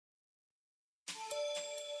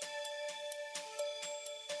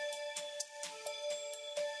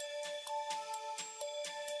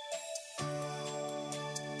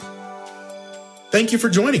Thank you for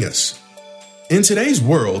joining us. In today's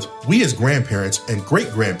world, we as grandparents and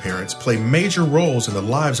great-grandparents play major roles in the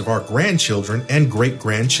lives of our grandchildren and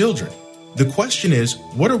great-grandchildren. The question is,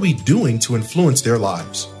 what are we doing to influence their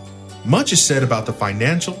lives? Much is said about the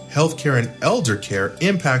financial, healthcare, and elder care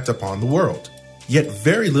impact upon the world. Yet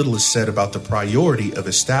very little is said about the priority of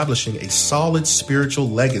establishing a solid spiritual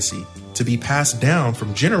legacy to be passed down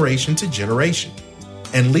from generation to generation,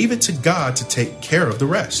 and leave it to God to take care of the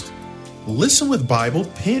rest. Listen with Bible,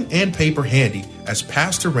 pen, and paper handy as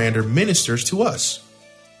Pastor Rander ministers to us.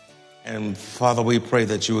 And Father, we pray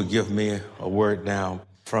that you would give me a word now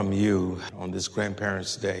from you on this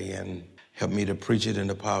Grandparents' Day and help me to preach it in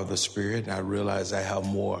the power of the Spirit. And I realize I have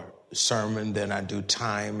more sermon than I do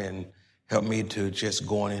time, and help me to just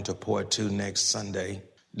go on into part 2 next Sunday.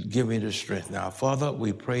 Give me the strength now. Father,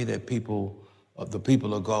 we pray that the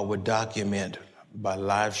people of God would document by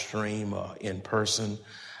live stream or in person,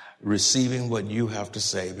 receiving what you have to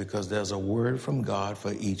say, because there's a word from God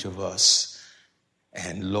for each of us.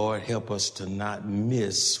 And Lord, help us to not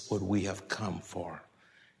miss what we have come for.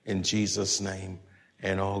 In Jesus' name,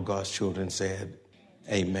 and all God's children said,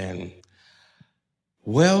 amen.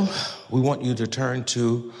 Well, we want you to turn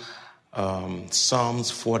to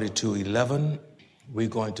Psalms 42:11. We're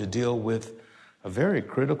going to deal with a very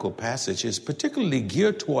critical passage. It's particularly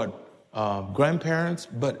geared toward grandparents,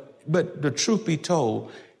 but the truth be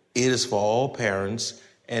told, it is for all parents,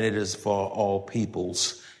 and it is for all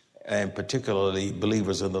peoples, and particularly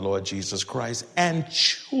believers in the Lord Jesus Christ, and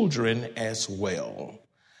children as well.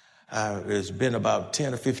 It's been about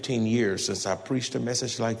 10 or 15 years since I preached a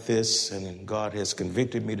message like this, and God has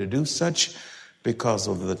convicted me to do such because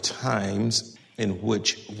of the times in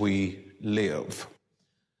which we live.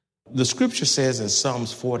 The scripture says in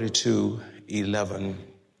Psalms 42:11,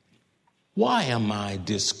 "Why am I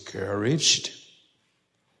discouraged?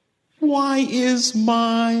 Why is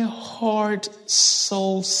my heart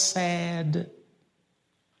so sad?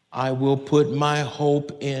 I will put my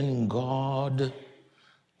hope in God.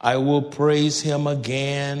 I will praise him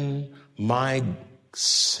again, my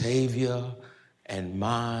Savior and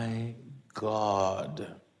my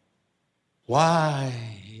God. Why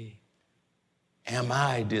am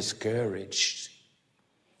I discouraged?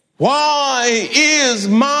 Why is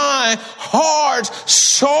my heart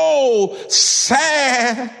so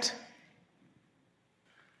sad?"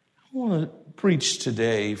 I want to preach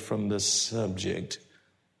today from the subject,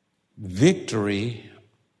 victory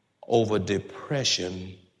over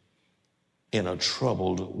depression in a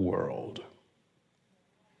troubled world.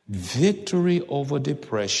 Victory over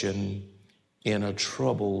depression in a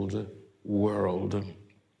troubled world.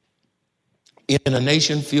 In a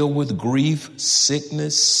nation filled with grief,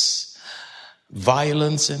 sickness,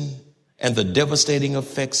 violence, and the devastating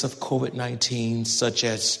effects of COVID-19, such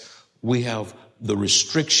as we have the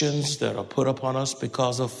restrictions that are put upon us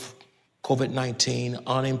because of COVID-19,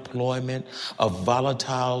 unemployment, a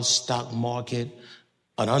volatile stock market,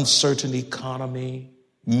 an uncertain economy.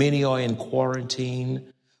 Many are in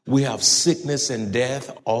quarantine. We have sickness and death,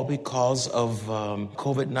 all because of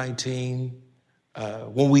COVID-19.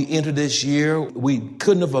 When we entered this year, we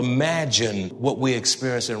couldn't have imagined what we're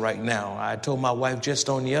experiencing right now. I told my wife just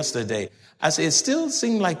on yesterday, I said, it still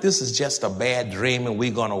seems like this is just a bad dream and we're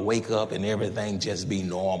going to wake up and everything just be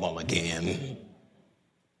normal again.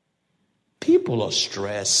 People are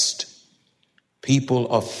stressed. People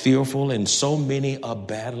are fearful, and so many are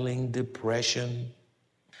battling depression.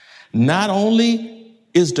 Not only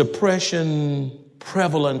is depression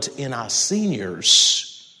prevalent in our seniors,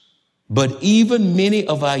 but even many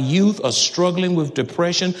of our youth are struggling with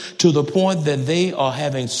depression to the point that they are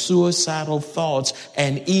having suicidal thoughts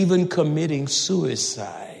and even committing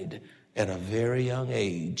suicide at a very young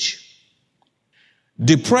age.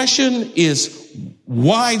 Depression is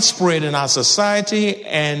widespread in our society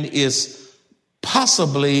and is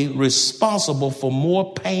possibly responsible for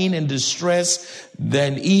more pain and distress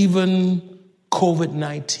than even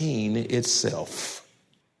COVID-19 itself.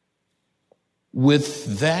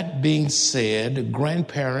 With that being said,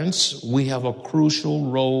 grandparents, we have a crucial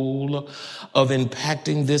role of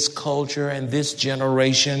impacting this culture and this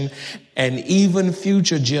generation and even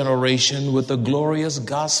future generation with the glorious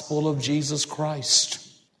gospel of Jesus Christ.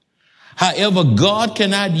 However, God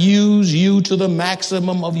cannot use you to the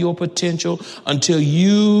maximum of your potential until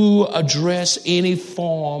you address any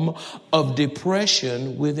form of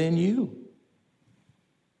depression within you.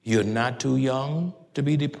 You're not too young to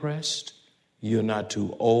be depressed. You're not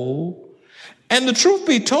too old. And the truth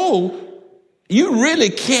be told, you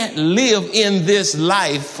really can't live in this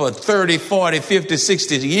life for 30, 40, 50,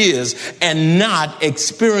 60 years and not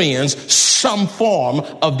experience some form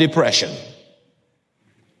of depression.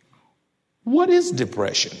 What is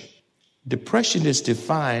depression? Depression is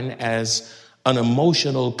defined as an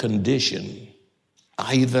emotional condition,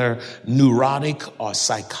 either neurotic or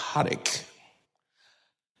psychotic,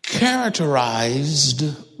 characterized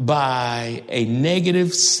by a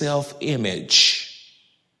negative self-image,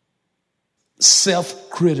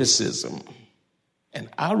 self-criticism, and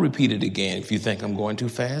I'll repeat it again if you think I'm going too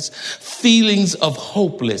fast, feelings of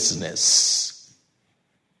hopelessness,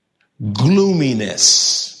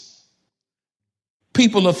 gloominess.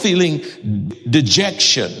 People are feeling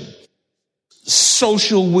dejection,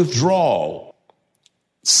 social withdrawal,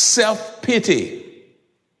 self-pity,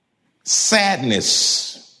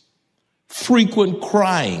 sadness, frequent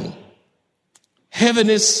crying,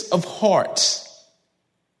 heaviness of heart,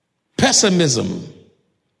 pessimism,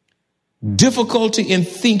 difficulty in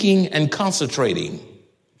thinking and concentrating,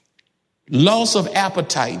 loss of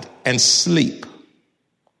appetite and sleep,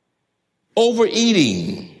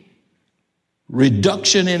 overeating,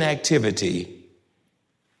 reduction in activity,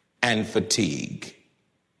 and fatigue.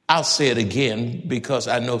 I'll say it again because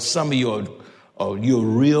I know some of you you're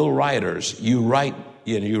real writers. You write,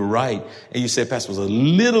 and you say, Pastor, was a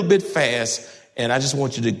little bit fast, and I just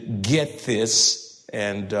want you to get this,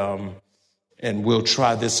 and we'll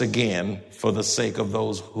try this again for the sake of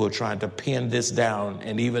those who are trying to pin this down,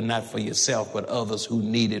 and even not for yourself, but others who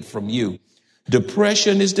need it from you.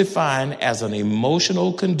 Depression is defined as an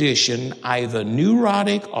emotional condition, either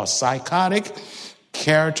neurotic or psychotic,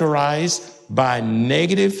 characterized by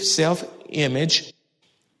negative self-image,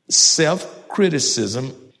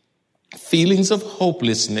 self-criticism, feelings of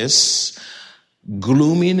hopelessness,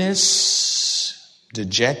 gloominess,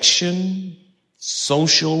 dejection,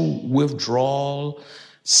 social withdrawal,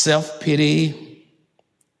 self-pity,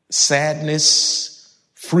 sadness,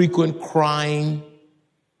 frequent crying,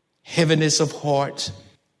 heaviness of heart,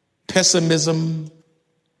 pessimism,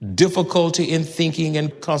 difficulty in thinking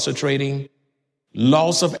and concentrating,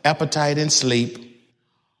 loss of appetite and sleep,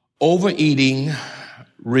 overeating,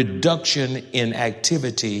 reduction in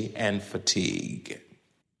activity, and fatigue.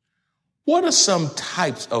 What are some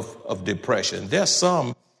types of depression? There's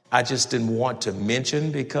some I just didn't want to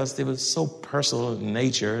mention because they were so personal in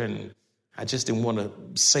nature, and I just didn't want to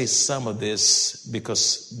say some of this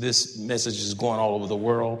because this message is going all over the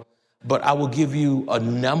world. But I will give you a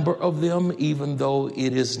number of them, even though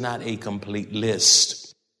it is not a complete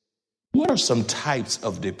list. What are some types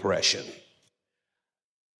of depression?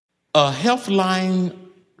 A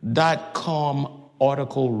Healthline.com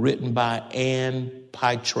article written by Ann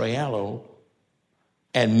Pietraiello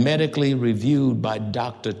and medically reviewed by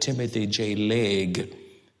Dr. Timothy J. Legg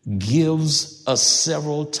gives us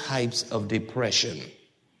several types of depression.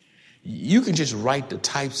 You can just write the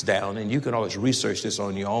types down, and you can always research this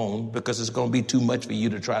on your own because it's going to be too much for you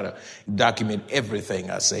to try to document everything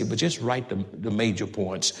I say, but just write the major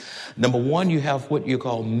points. Number one, you have what you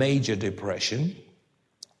call major depression.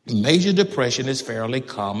 Major depression is fairly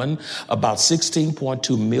common. About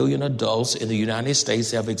 16.2 million adults in the United States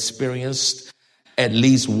have experienced at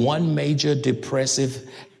least one major depressive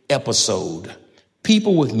episode.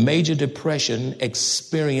 People with major depression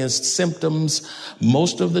experience symptoms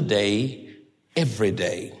most of the day, every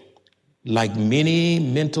day. Like many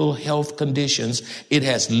mental health conditions, it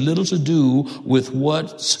has little to do with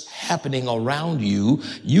what's happening around you.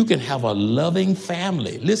 You can have a loving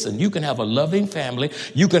family. Listen, you can have a loving family.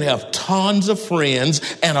 You can have tons of friends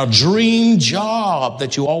and a dream job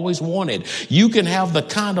that you always wanted. You can have the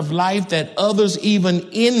kind of life that others even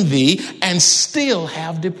envy and still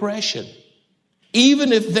have depression.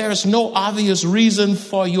 Even if there's no obvious reason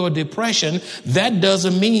for your depression, that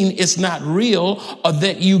doesn't mean it's not real or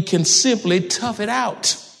that you can simply tough it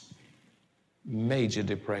out. Major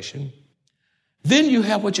depression. Then you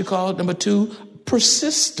have what you call, number two,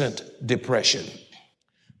 persistent depression.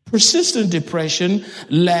 Persistent depression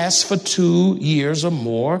lasts for 2 years or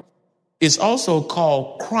more. It's also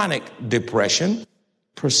called chronic depression.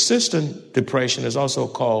 Persistent depression is also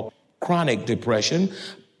called chronic depression.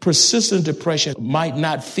 Persistent depression might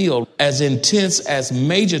not feel as intense as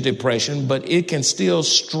major depression, but it can still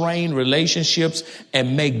strain relationships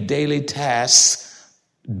and make daily tasks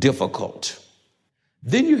difficult.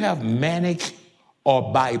 Then you have manic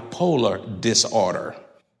or bipolar disorder.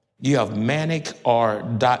 You have manic or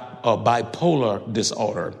bipolar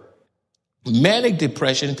disorder. Manic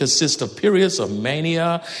depression consists of periods of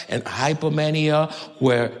mania and hypomania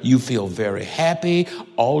where you feel very happy,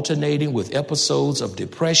 alternating with episodes of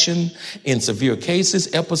depression. In severe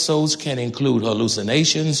cases, episodes can include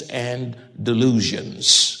hallucinations and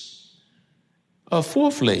delusions.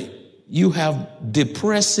 Fourthly, you have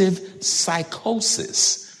depressive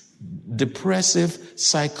psychosis. Depressive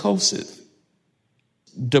psychosis.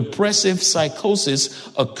 Depressive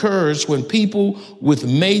psychosis occurs when people with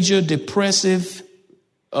major depressive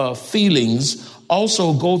feelings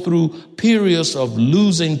also go through periods of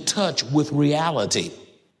losing touch with reality.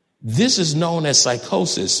 This is known as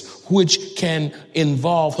psychosis, which can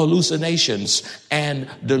involve hallucinations and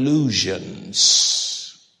delusions.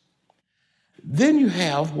 Then you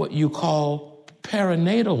have what you call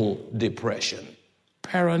perinatal depression.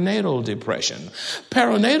 Perinatal depression.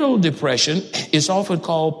 Perinatal depression is often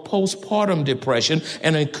called postpartum depression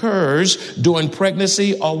and occurs during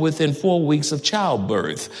pregnancy or within 4 weeks of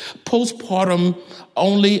childbirth. Postpartum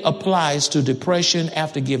only applies to depression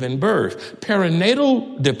after giving birth.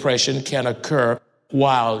 Perinatal depression can occur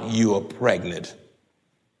while you are pregnant.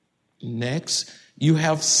 Next, you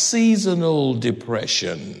have seasonal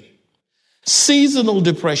depression. Seasonal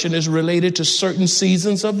depression is related to certain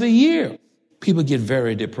seasons of the year. People get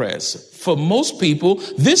very depressed. For most people,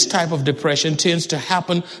 this type of depression tends to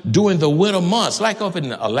happen during the winter months, like up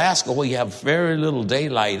in Alaska where you have very little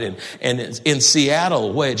daylight, and in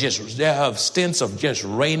Seattle where they have stints of just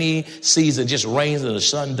rainy season, just rains and the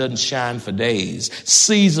sun doesn't shine for days.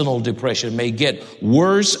 Seasonal depression may get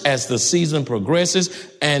worse as the season progresses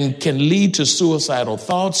and can lead to suicidal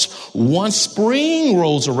thoughts. Once spring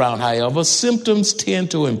rolls around, however, symptoms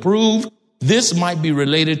tend to improve. This might be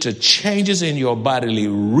related to changes in your bodily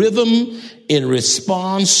rhythm in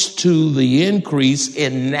response to the increase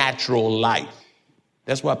in natural light.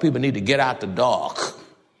 That's why people need to get out the dark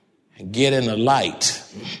and get in the light.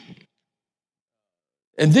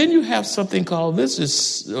 And then you have something called, this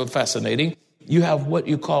is fascinating, you have what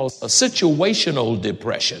you call a situational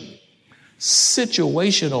depression.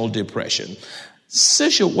 Situational depression.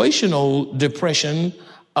 Situational depression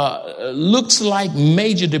looks like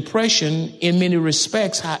major depression in many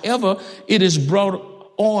respects. However, it is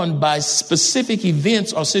brought on by specific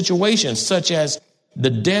events or situations such as the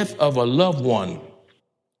death of a loved one,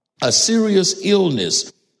 a serious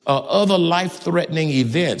illness, or other life-threatening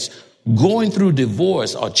events, going through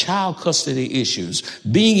divorce or child custody issues,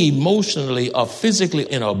 being emotionally or physically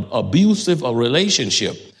in an abusive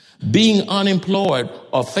relationship, being unemployed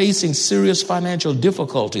or facing serious financial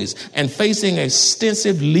difficulties and facing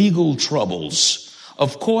extensive legal troubles.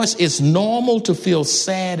 Of course, it's normal to feel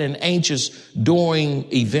sad and anxious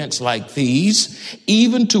during events like these,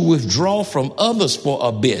 even to withdraw from others for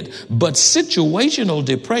a bit. But situational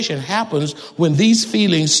depression happens when these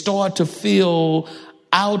feelings start to feel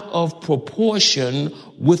out of proportion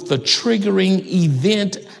with the triggering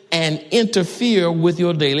event and interfere with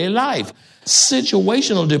your daily life.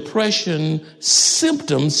 Situational depression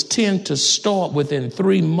symptoms tend to start within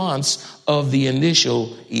 3 months of the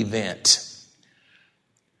initial event.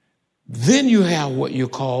 Then you have what you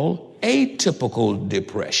call atypical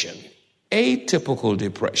depression. Atypical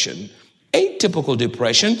depression. Atypical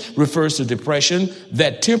depression refers to depression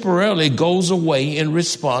that temporarily goes away in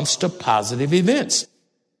response to positive events.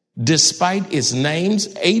 Despite its names,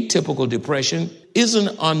 atypical depression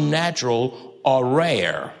isn't unnatural or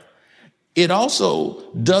rare. It also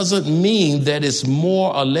doesn't mean that it's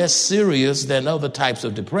more or less serious than other types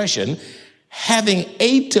of depression. Having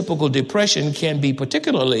atypical depression can be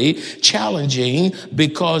particularly challenging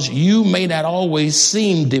because you may not always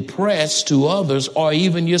seem depressed to others or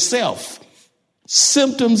even yourself.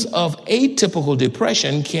 Symptoms of atypical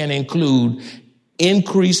depression can include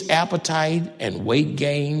increased appetite and weight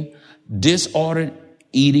gain, disordered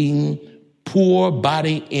eating, poor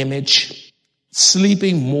body image,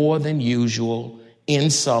 sleeping more than usual,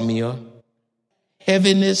 insomnia,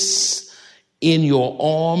 heaviness in your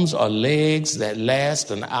arms or legs that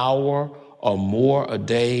last an hour or more a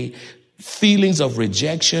day, feelings of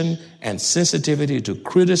rejection and sensitivity to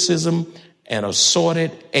criticism, and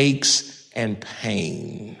assorted aches and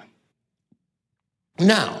pain.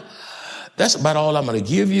 Now, that's about all I'm going to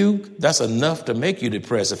give you. That's enough to make you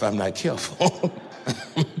depressed if I'm not careful.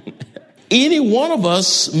 Any one of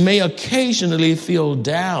us may occasionally feel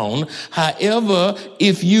down. However,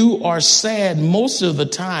 if you are sad most of the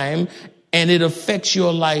time and it affects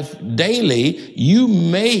your life daily, you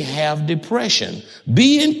may have depression.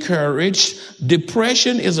 Be encouraged.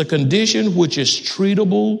 Depression is a condition which is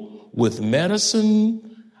treatable with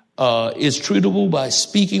medicine, is treatable by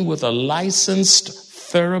speaking with a licensed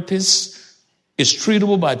therapist, is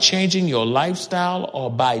treatable by changing your lifestyle or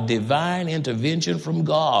by divine intervention from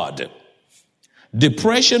God.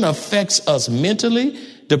 Depression affects us mentally.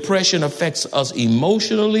 Depression affects us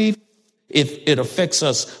emotionally. It affects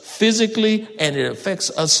us physically, and it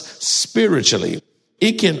affects us spiritually.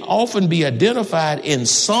 It can often be identified in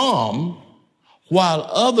some, while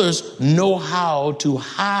others know how to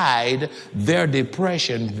hide their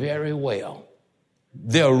depression very well.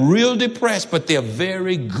 They're real depressed, but they're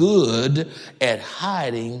very good at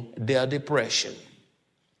hiding their depression.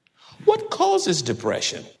 What causes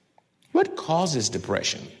depression? What causes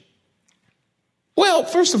depression? Well,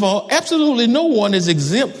 first of all, absolutely no one is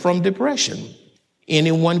exempt from depression.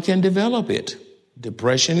 Anyone can develop it.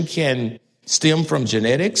 Depression can stem from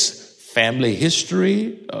genetics, family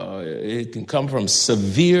history. It can come from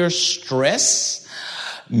severe stress,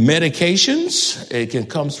 medications. It can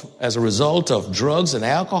come as a result of drugs and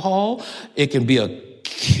alcohol. It can be a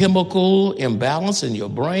chemical imbalance in your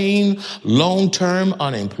brain, long-term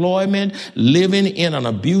unemployment, living in an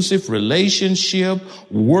abusive relationship,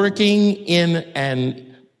 working in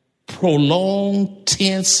an prolonged,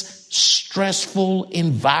 tense, stressful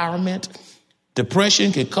environment.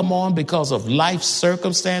 Depression can come on because of life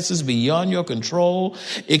circumstances beyond your control.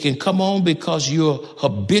 It can come on because you're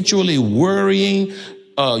habitually worrying.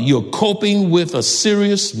 You're coping with a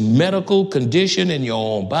serious medical condition in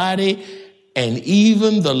your own body. And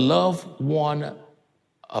even the loved one,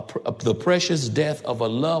 the precious death of a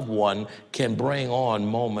loved one can bring on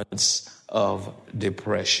moments of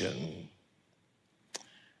depression.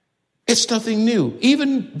 It's nothing new.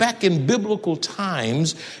 Even back in biblical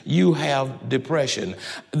times, you have depression.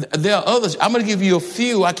 There are others. I'm going to give you a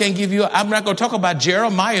few. I'm not going to talk about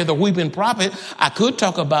Jeremiah, the weeping prophet. I could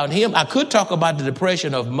talk about him. I could talk about the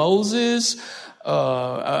depression of Moses.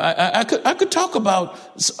 I could talk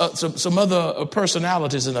about some other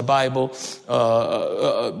personalities in the Bible,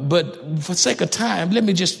 but for sake of time, let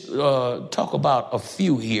me just talk about a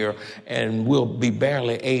few here, and we'll be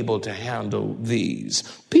barely able to handle these.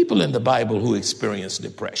 People in the Bible who experience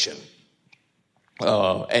depression.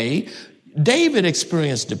 David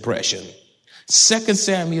experienced depression. 2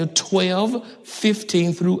 Samuel 12,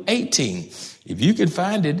 15 through 18. If you can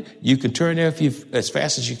find it, you can turn there as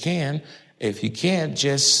fast as you can. If you can't,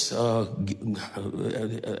 just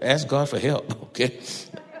ask God for help, okay?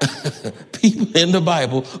 People in the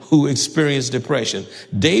Bible who experience depression.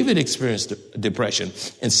 David experienced depression.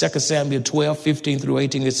 In 2 Samuel 12, 15 through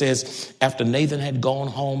 18, it says, after Nathan had gone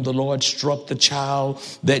home, the Lord struck the child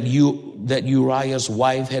that Uriah's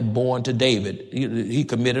wife had born to David. He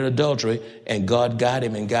committed adultery, and God got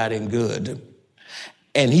him and got him good.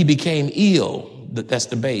 And he became ill. That's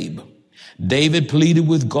the babe. David pleaded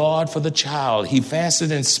with God for the child. He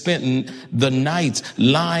fasted and spent the nights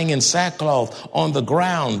lying in sackcloth on the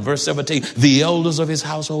ground. Verse 17, the elders of his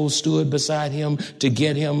household stood beside him to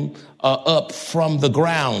get him up from the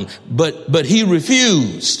ground. But he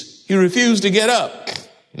refused. He refused to get up.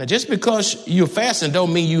 Now, just because you're fasting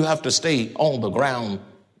don't mean you have to stay on the ground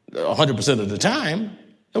 100% of the time.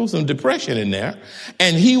 There was some depression in there.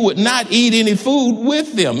 And he would not eat any food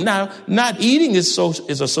with them. Now, not eating is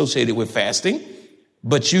associated with fasting,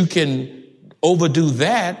 but you can overdo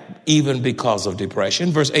that even because of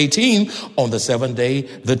depression. Verse 18, on the seventh day,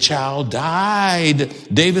 the child died.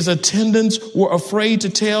 David's attendants were afraid to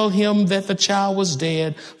tell him that the child was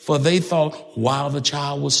dead, for they thought while the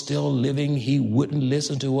child was still living, he wouldn't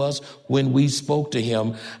listen to us when we spoke to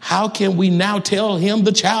him. How can we now tell him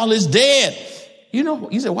the child is dead? You know,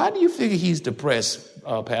 you say, why do you figure he's depressed,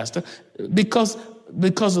 Pastor? Because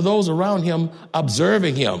of those around him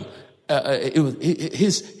observing him.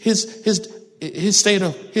 His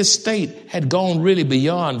state had gone really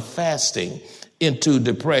beyond fasting into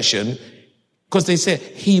depression, because they said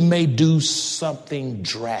he may do something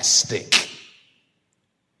drastic.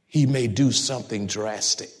 He may do something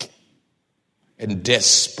drastic and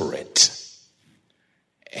desperate.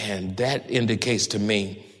 And that indicates to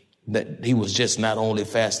me that he was just not only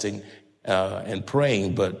fasting and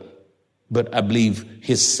praying, but I believe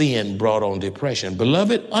his sin brought on depression.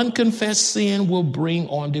 Beloved, unconfessed sin will bring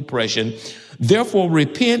on depression. Therefore,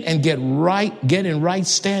 repent and get in right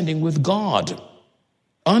standing with God.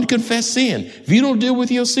 Unconfessed sin. If you don't deal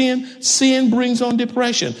with your sin, sin brings on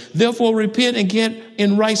depression. Therefore, repent and get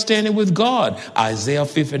in right standing with God. Isaiah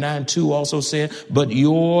 59:2 also said, but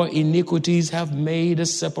your iniquities have made a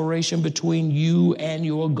separation between you and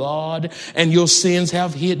your God, and your sins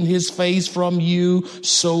have hidden his face from you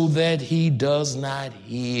so that he does not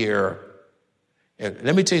hear. And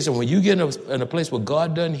let me tell you something. When you get in a place where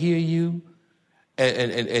God doesn't hear you,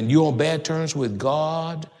 and you're on bad terms with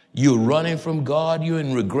God, you're running from God, you're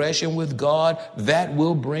in regression with God, that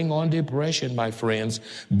will bring on depression, my friends.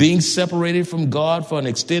 Being separated from God for an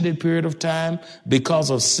extended period of time because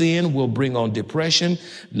of sin will bring on depression.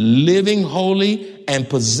 Living holy and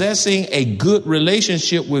possessing a good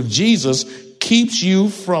relationship with Jesus keeps you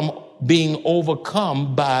from being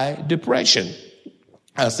overcome by depression.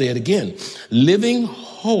 I'll say it again. Living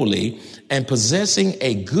holy And possessing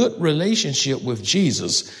a good relationship with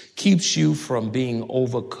Jesus keeps you from being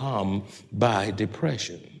overcome by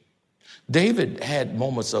depression. David had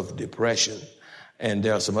moments of depression, and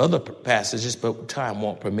there are some other passages, but time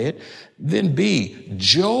won't permit. Then B,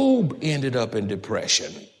 Job ended up in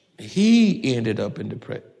depression. He ended up in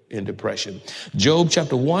depression. Job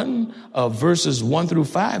chapter 1, verses 1 through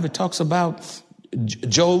 5, it talks about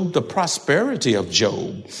Job, the prosperity of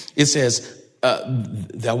Job. It says,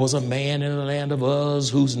 there was a man in the land of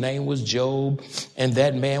Uz whose name was Job, and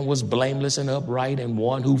that man was blameless and upright, and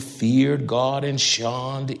one who feared God and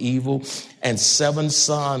shunned evil. And 7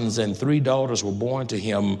 sons and 3 daughters were born to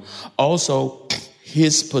him. Also,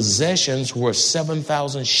 his possessions were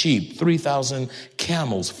 7,000 sheep, 3,000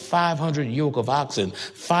 camels, 500 yoke of oxen,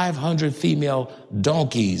 500 female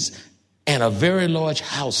donkeys, and a very large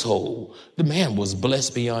household. The man was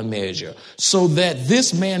blessed beyond measure, so that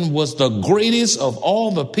this man was the greatest of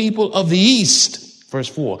all the people of the East. Verse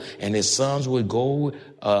 4, and his sons would go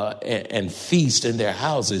and feast in their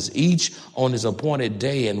houses, each on his appointed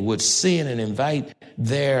day, and would send and invite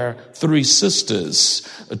their 3 sisters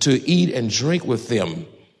to eat and drink with them.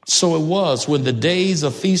 So it was, when the days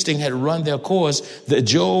of feasting had run their course, that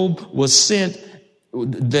Job would sin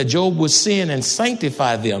and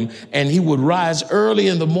sanctify them, and he would rise early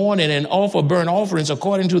in the morning and offer burnt offerings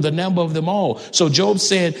according to the number of them all. So Job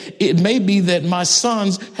said, it may be that my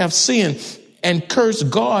sons have sinned and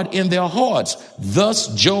cursed God in their hearts.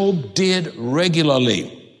 Thus Job did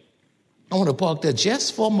regularly. I want to park there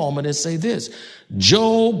just for a moment and say this.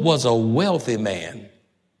 Job was a wealthy man.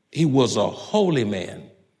 He was a holy man.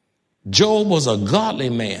 Job was a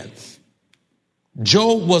godly man.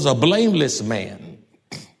 Job was a blameless man.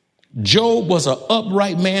 Job was an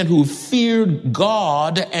upright man who feared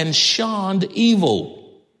God and shunned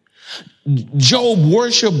evil. Job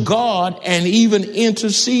worshiped God and even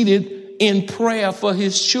interceded in prayer for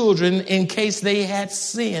his children in case they had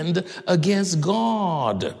sinned against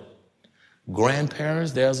God.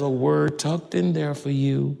 Grandparents, there's a word tucked in there for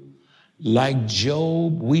you. Like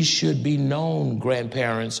Job, we should be known,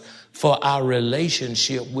 grandparents, for our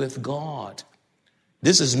relationship with God.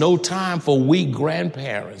 This is no time for weak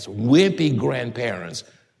grandparents, wimpy grandparents,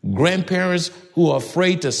 grandparents who are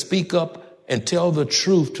afraid to speak up and tell the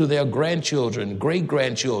truth to their grandchildren,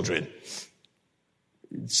 great-grandchildren.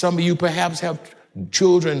 Some of you perhaps have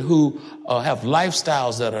children who have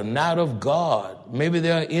lifestyles that are not of God. Maybe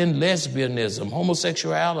they're in lesbianism,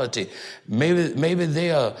 homosexuality. Maybe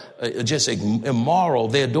they are just immoral.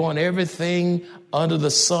 They're doing everything under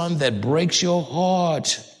the sun that breaks your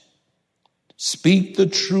heart. Speak the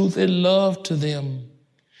truth in love to them.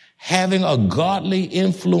 Having a godly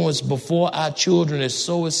influence before our children is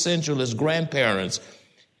so essential as grandparents.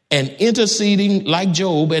 And interceding, like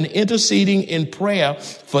Job, and interceding in prayer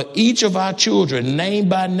for each of our children, name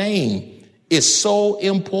by name, is so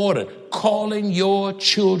important. Calling your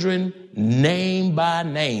children name by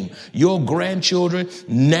name. Your grandchildren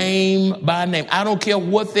name by name. I don't care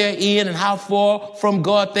what they're in and how far from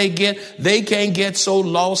God they get. They can't get so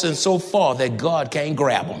lost and so far that God can't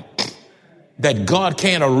grab them. That God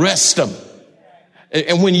can't arrest them.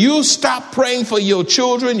 And when you stop praying for your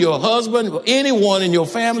children, your husband, anyone in your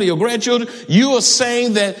family, your grandchildren, you are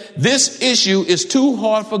saying that this issue is too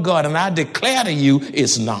hard for God. And I declare to you,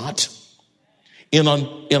 it's not. In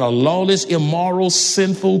a lawless, immoral,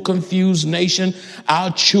 sinful, confused nation,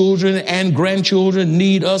 our children and grandchildren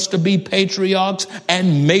need us to be patriarchs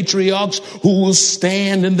and matriarchs who will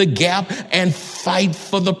stand in the gap and fight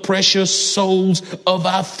for the precious souls of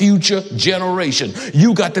our future generation.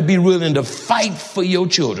 You got to be willing to fight for your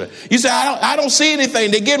children. You say, I don't see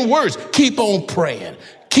anything. They're getting worse. Keep on praying.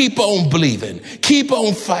 Keep on believing. Keep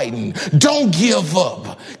on fighting. Don't give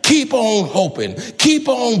up. Keep on hoping. Keep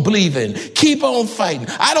on believing. Keep on fighting.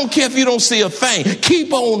 I don't care if you don't see a thing.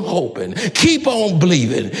 Keep on hoping. Keep on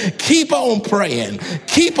believing. Keep on praying.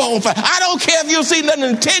 Keep on fighting. I don't care if you see nothing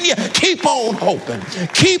in 10 years. Keep on hoping.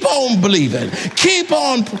 Keep on believing. Keep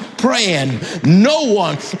on praying. No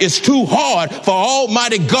one is too hard for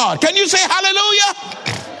Almighty God. Can you say hallelujah?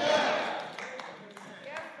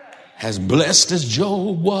 As blessed as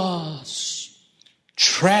Job was,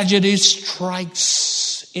 tragedy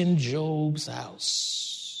strikes in Job's house.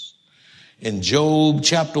 In Job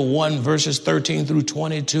chapter 1, verses 13 through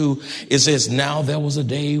 22, it says, now there was a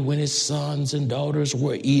day when his sons and daughters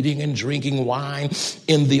were eating and drinking wine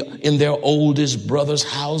in their oldest brother's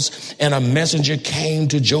house. And a messenger came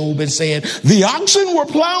to Job and said, the oxen were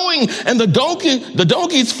plowing and the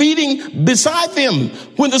donkeys feeding beside them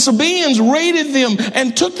when the Sabaeans raided them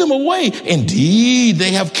and took them away. Indeed,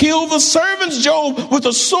 they have killed the servants, Job, with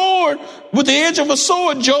a sword with the edge of a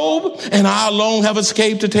sword, Job, and I alone have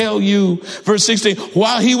escaped to tell you. Verse 16,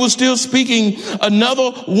 while he was still speaking,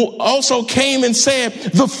 another also came and said,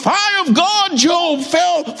 the fire of God, Job,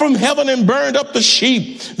 fell from heaven and burned up the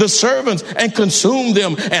sheep, the servants, and consumed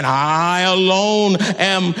them. And I alone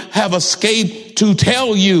have escaped to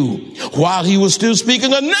tell you. While he was still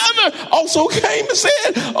speaking, another also came and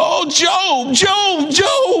said, oh, Job,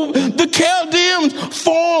 the Chaldeans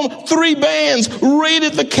formed 3 bands,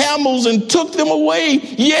 raided the camels and took them away.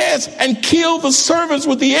 Yes, and killed the servants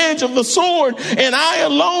with the edge of the sword. And I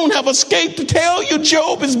alone have escaped to tell you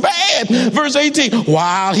Job is bad. Verse 18,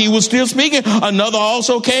 while he was still speaking, another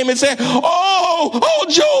also came and said, oh,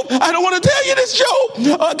 Job, I don't want to tell you this, Job.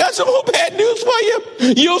 I got some more bad news for you.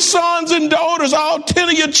 Your sons and daughters, all 10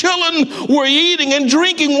 of your children, were eating and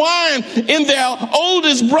drinking wine in their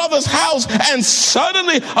oldest brother's house. And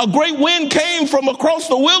suddenly a great wind came from across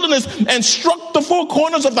the wilderness and struck the 4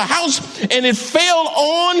 corners of the house, and it fell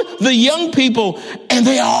on the young people, and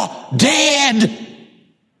they are dead.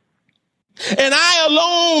 And I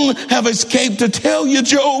alone have escaped to tell you,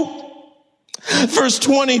 Job. Verse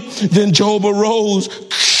 20, then Job arose,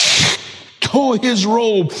 tore his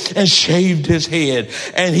robe, and shaved his head,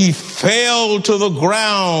 and he fell to the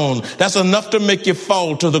ground. That's enough to make you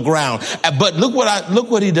fall to the ground. But look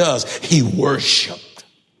what he does. He worshiped.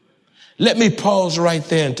 Let me pause right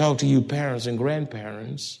there and talk to you parents and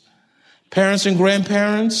grandparents. Parents and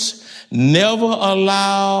grandparents, never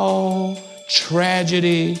allow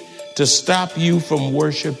tragedy to stop you from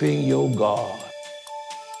worshiping your God.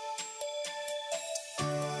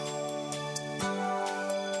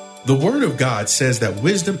 The Word of God says that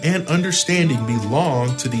wisdom and understanding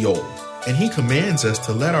belong to the old, and He commands us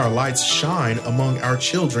to let our lights shine among our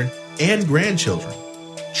children and grandchildren.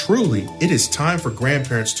 Truly, it is time for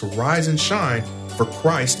grandparents to rise and shine for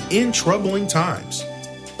Christ in troubling times.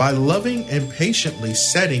 By loving and patiently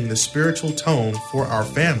setting the spiritual tone for our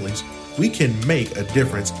families, we can make a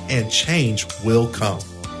difference and change will come.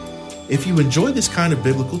 If you enjoy this kind of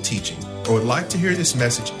biblical teaching or would like to hear this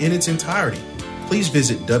message in its entirety, please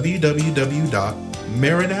visit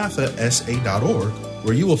www.maranathasa.org,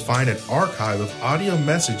 where you will find an archive of audio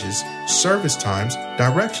messages, service times,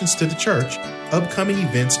 directions to the church, upcoming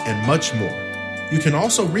events, and much more. You can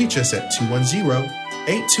also reach us at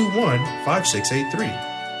 210-821-5683.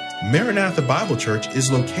 Maranatha Bible Church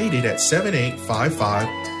is located at 7855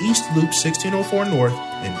 East Loop 1604 North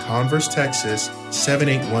in Converse, Texas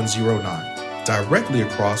 78109, directly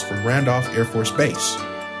across from Randolph Air Force Base.